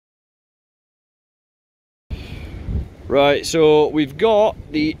Right, so we've got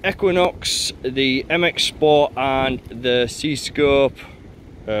the Equinox, the MX Sport and the C-Scope,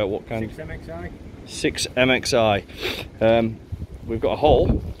 what kind? 6MXI. 6MXI. We've got a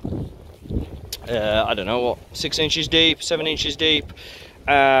hole, I don't know what, 6 inches deep, 7 inches deep.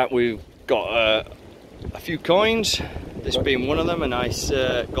 We've got a few coins, this being one of them, a nice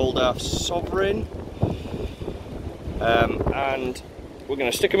gold half sovereign. And we're going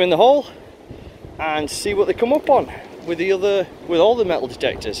to stick them in the hole and see what they come up on with all the metal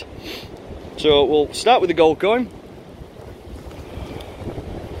detectors. So we'll start with the gold coin,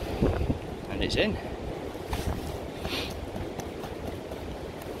 and it's in.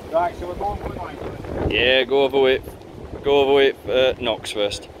 Right, so we're going for mine first. Yeah, go over with Knox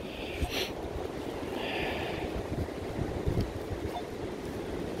first.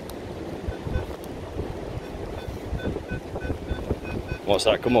 What's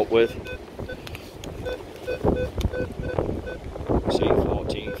that come up with? See,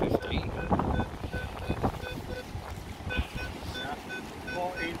 14, 15. Yeah,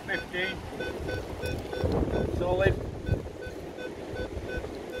 14, 15. Solid.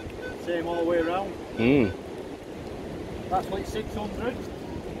 Same all the way around. That's like 600.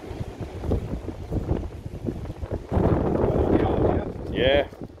 Yeah.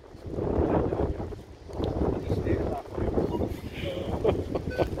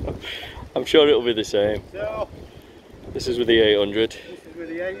 I'm sure it'll be the same. So, this is with the 800. This is with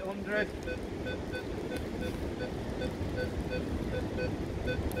the 800.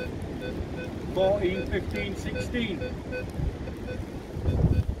 $14, 15, 16.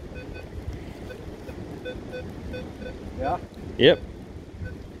 Yeah. Yep.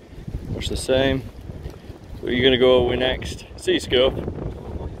 Much the same. What are you going to go with next? C-Scope.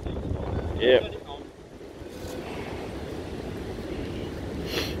 Yep.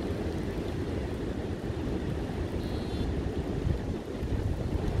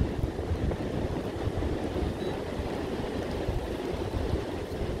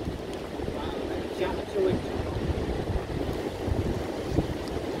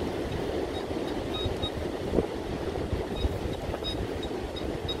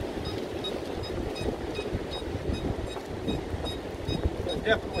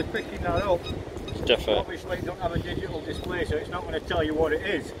 Definitely picking that up. It's definitely. Obviously it don't have a digital display, so it's not going to tell you what it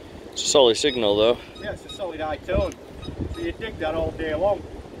is. It's a solid signal though. Yeah, it's a solid high tone. So you dig that all day long.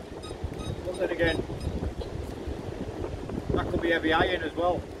 But then again, that could be heavy iron as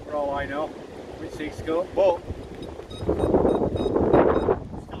well, for all I know, with C-Scope, but still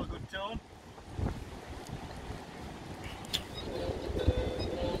a good tone.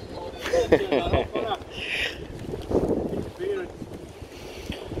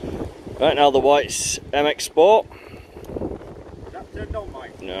 Right, now the white's MX Sport. Is that turned on,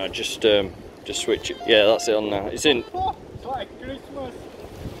 Mike? No, just switch it. Yeah, that's it on now. It's in Oh, it's like Christmas.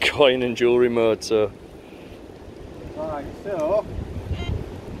 coin and jewellery mode, so. Right, so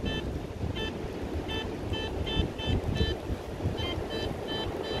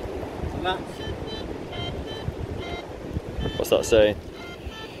and that's What's that saying?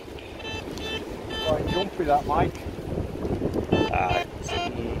 quite jumpy, that, Mike. Ah,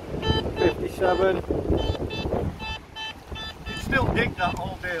 57. You'd still dig that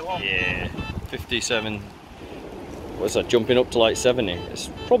all day long. yeah, 57. What's that, jumping up to like 70? It's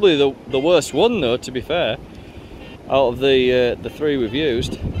probably the worst one though, to be fair, out of the three we've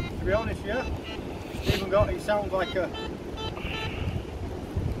used. To be honest, yeah. It's even got, it sounds like a...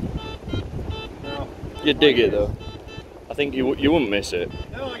 No. You'd dig it though. I think you wouldn't miss it.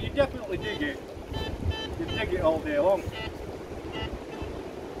 No, you definitely dig it. You dig it all day long.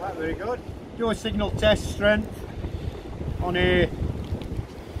 Right, very good. Do a signal test strength on a...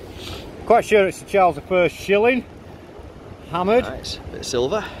 Quite sure it's the Charles I shilling. Hammered. Nice, bit of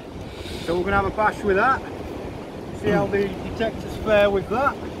silver. So we're going to have a bash with that. See how the detectors fare with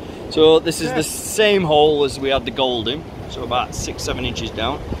that. So this is the same hole as we had the gold in, so about 6-7 inches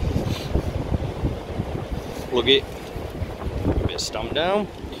down. Plug it, a bit of stamp down.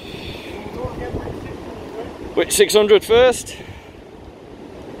 Wait, 600 first.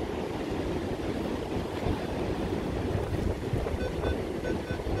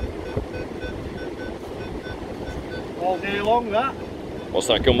 All day long, that. What's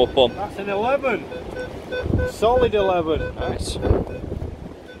that come up on? That's an 11. Solid 11. Nice.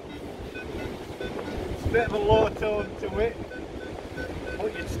 Bit of a low tone to it,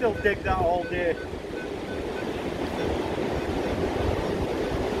 but you'd still dig that all day.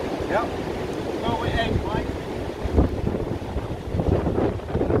 Yep. Go with 8, Mike.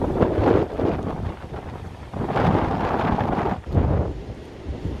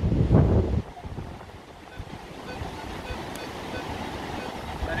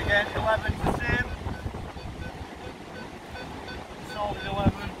 11's the same. Solid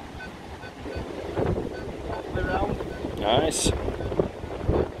 11. All the way round. Nice.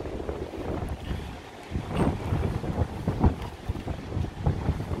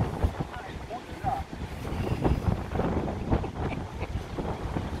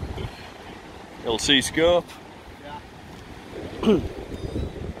 LC scope. Yeah.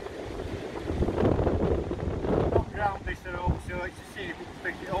 Not ground this at all, so it's to see if we can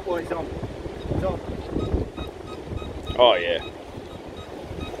pick it up while it's on. It's on. Oh yeah.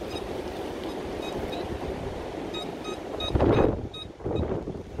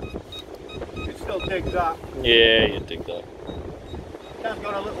 You can still dig that. Yeah, you dig that. That's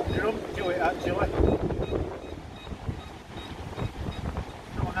got a little grump to it actually.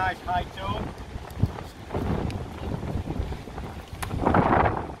 Got a nice high tone.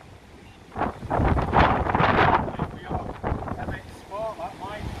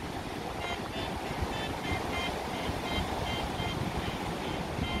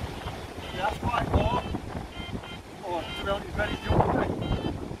 That's quite low. Oh, to be honest, it's very jumpy.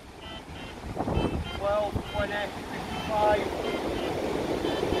 12, 20, 55.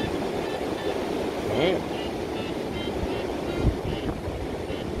 Right.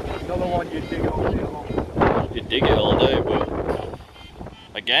 Another one you dig all day long. You dig it all day, but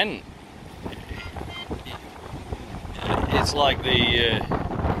again, it's like the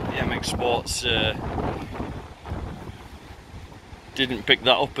MX Sports didn't pick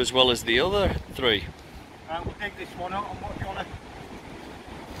that up as well as the other three. Right, we'll dig this one out and what do you wanna...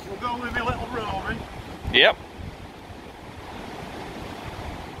 We'll go with a little Roman. Yep.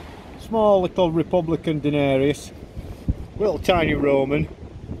 Small little Republican Denarius. Little tiny Roman.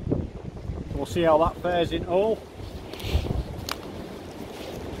 We'll see how that fares in all.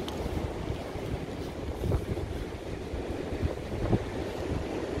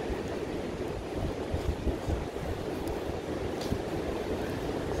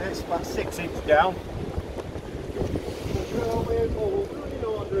 So it's about 6 inches down. We'll go in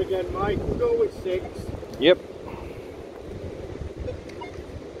order again, Mike. We'll go with 6. Yep.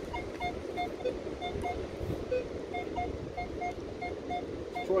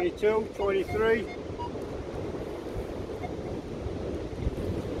 It's 22, 23.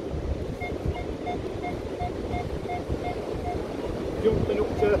 Jumping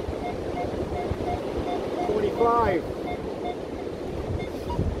up to 25.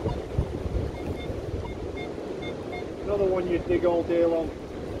 Another one you dig all day long.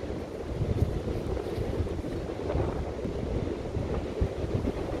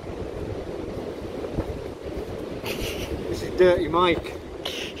 This is Dirty Mike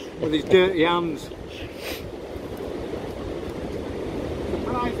with his dirty hands.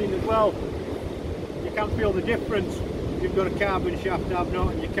 Surprising as well. You can feel the difference. You've got a carbon shaft, have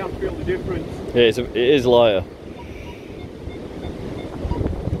not, and you can feel the difference. Yeah, it is lighter.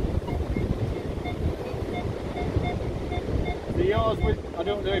 The yours with, I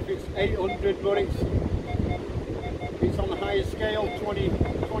don't know if it's 800, but it's on the higher scale, 20,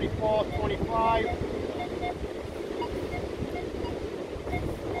 24, 25.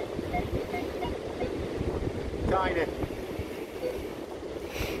 Tiny.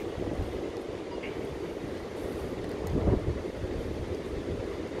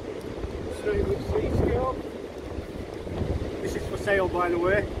 Straight with C scale. This is for sale, by the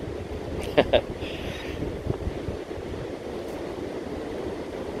way.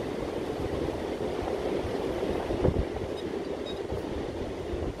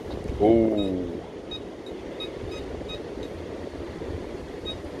 Ooh.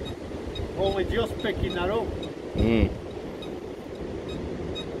 Only just picking that up. Mm.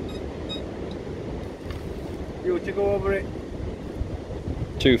 You were to go over it.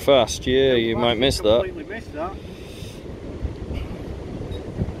 Too fast, yeah, you might miss that. Completely missed that.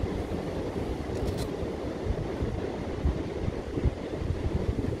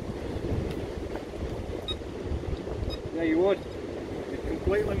 Yeah, you would. You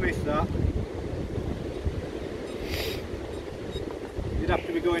completely missed that. You'd have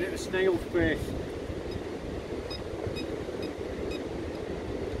to be going at a snail's pace.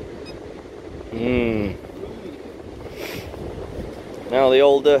 Mm. Now the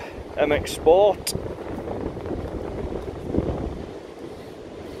older MX Sport.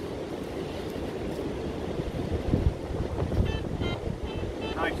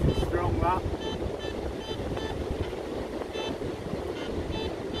 Nice and strong that.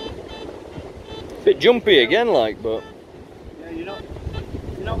 Bit jumpy again, like, but Yeah,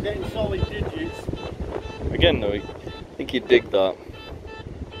 you're not getting solid digits. again though, I think you'd dig that.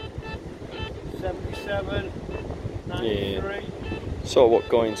 77. 93. Yeah. So what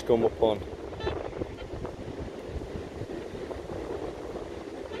coins come up on?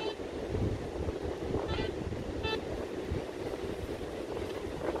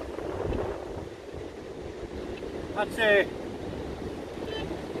 I'd say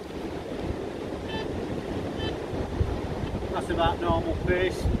that's about normal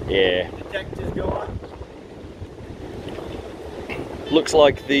pace. Yeah. Detector's going. Looks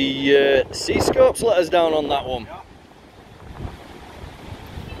like the C-scope's let us down on that one. Yeah.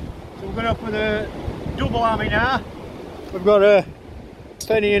 So we're going up with a double hammy now. We've got a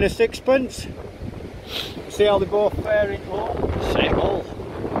penny and a sixpence. See how they both fare in hole. Same hole.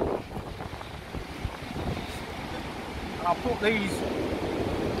 I'll put these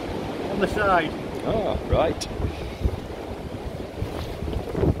on the side. Oh, right.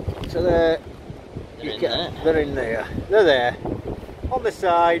 So they're They're in there. they're in there. They're there. On the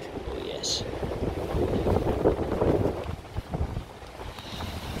side. Oh, yes.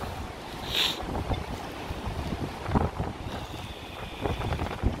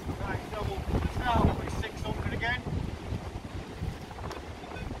 Right, so we'll start off with 600 again.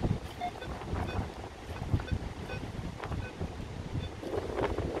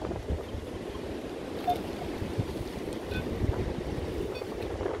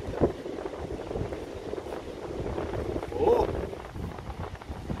 Oh.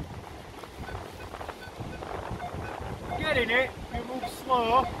 Getting it, you move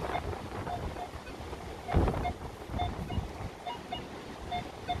slow.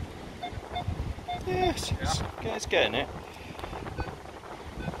 Yes, it's getting it.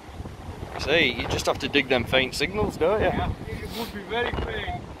 See, you just have to dig them faint signals, don't you? Yeah, it would be very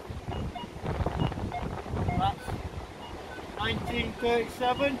faint. That's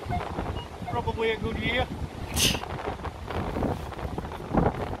 1937, probably a good year.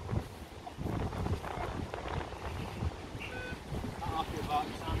 Not happy about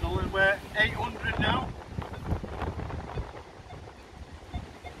this handle, we're 800 now.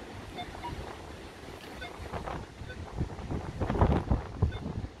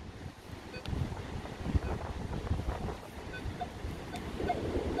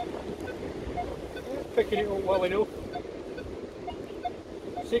 Picking it up well enough.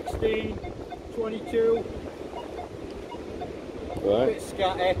 16, 22, a Right. bit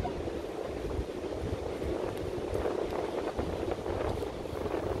scatty.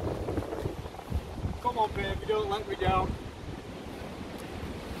 Come on baby, don't let me down.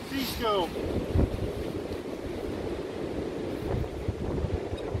 C-scope.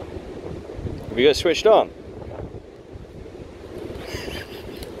 Have you got it switched on?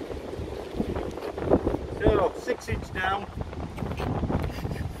 So, 6 inch down.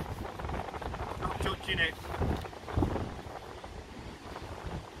 Not touching it.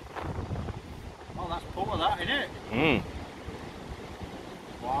 Oh, that's pull of that, isn't it? Mm.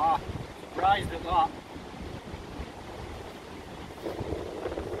 Wow, surprised at that.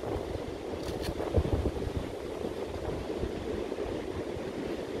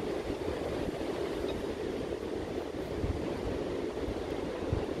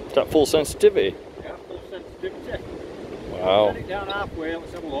 Is that full sensitivity? Yeah, full sensitivity. Wow. Turn it down halfway,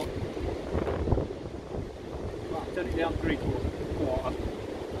 let's have a look. Well, turn it down 3/4.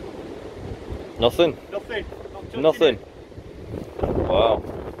 Nothing? Nothing. Not touching Nothing. it. Wow.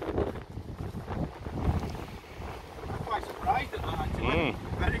 I'm quite surprised at that actually. Mm.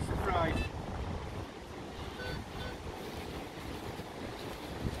 Very surprised.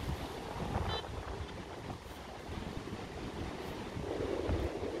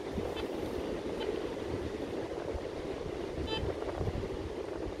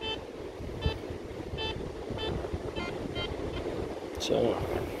 So,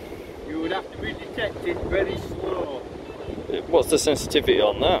 You would have to be detected very slow. what's the sensitivity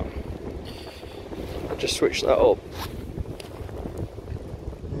on that? I'll just switch that up.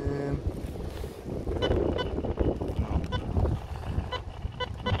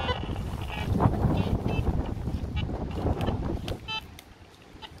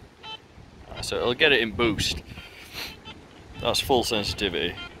 So it'll get it in boost. That's full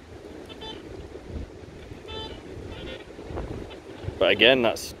sensitivity. But again,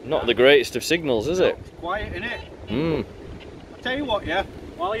 that's not the greatest of signals, is it? It's quiet, isn't it? Mm. I'll tell you what, yeah,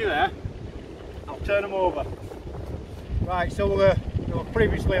 while you're there, I'll turn them over. Right, so they were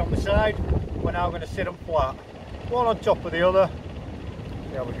previously on the side, we're now going to sit them flat. One on top of the other.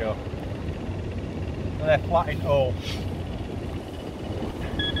 There we go. And they're flat in all.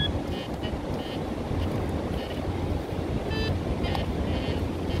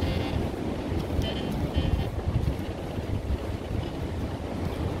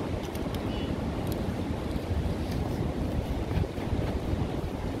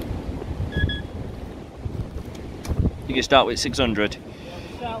 You can start with 600.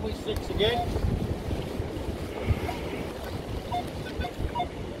 Yeah, start with 6 again.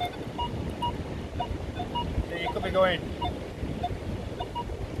 So you could be going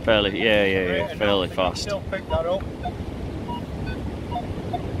Fairly, yeah, fairly fast. Still pick that up.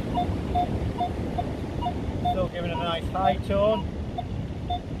 Still giving it a nice high tone.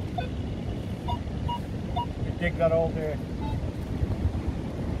 You dig that all day.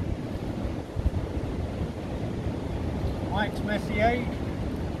 Mike's Messy 8.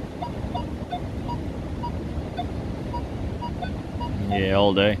 Yeah,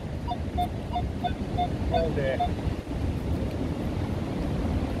 all day. All day.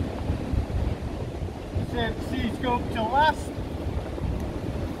 Save the C-scope till last.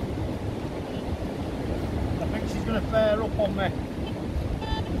 I think she's going to fare up on me.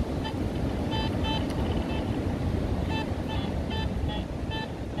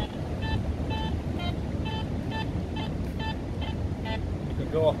 You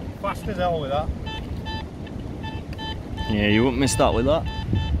could go fast as hell with that. Yeah, you wouldn't miss that with that.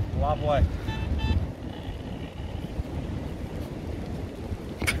 Lovely.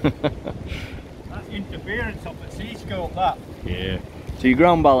 That's interference up at C-scope, that. Yeah. So you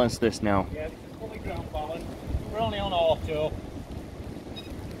ground balance this now? Yeah, this is fully ground balance. We're only on auto.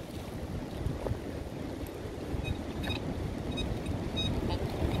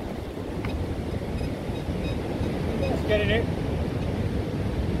 Just getting it.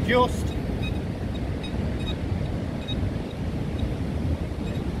 Just.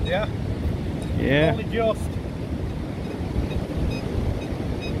 Yeah. Yeah. Only just.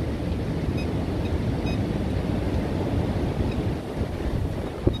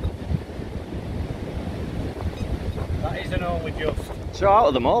 That isn't only just. So out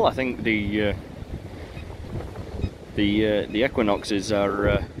of them all, I think the Equinoxes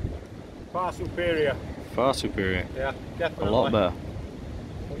are Far superior. far superior. Yeah, definitely. A lot better.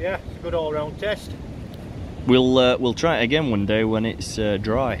 But yeah, it's a good all-round test. We'll try it again one day when it's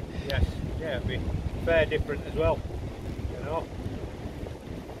dry. Yes, yeah, it'll be fair different as well, you know.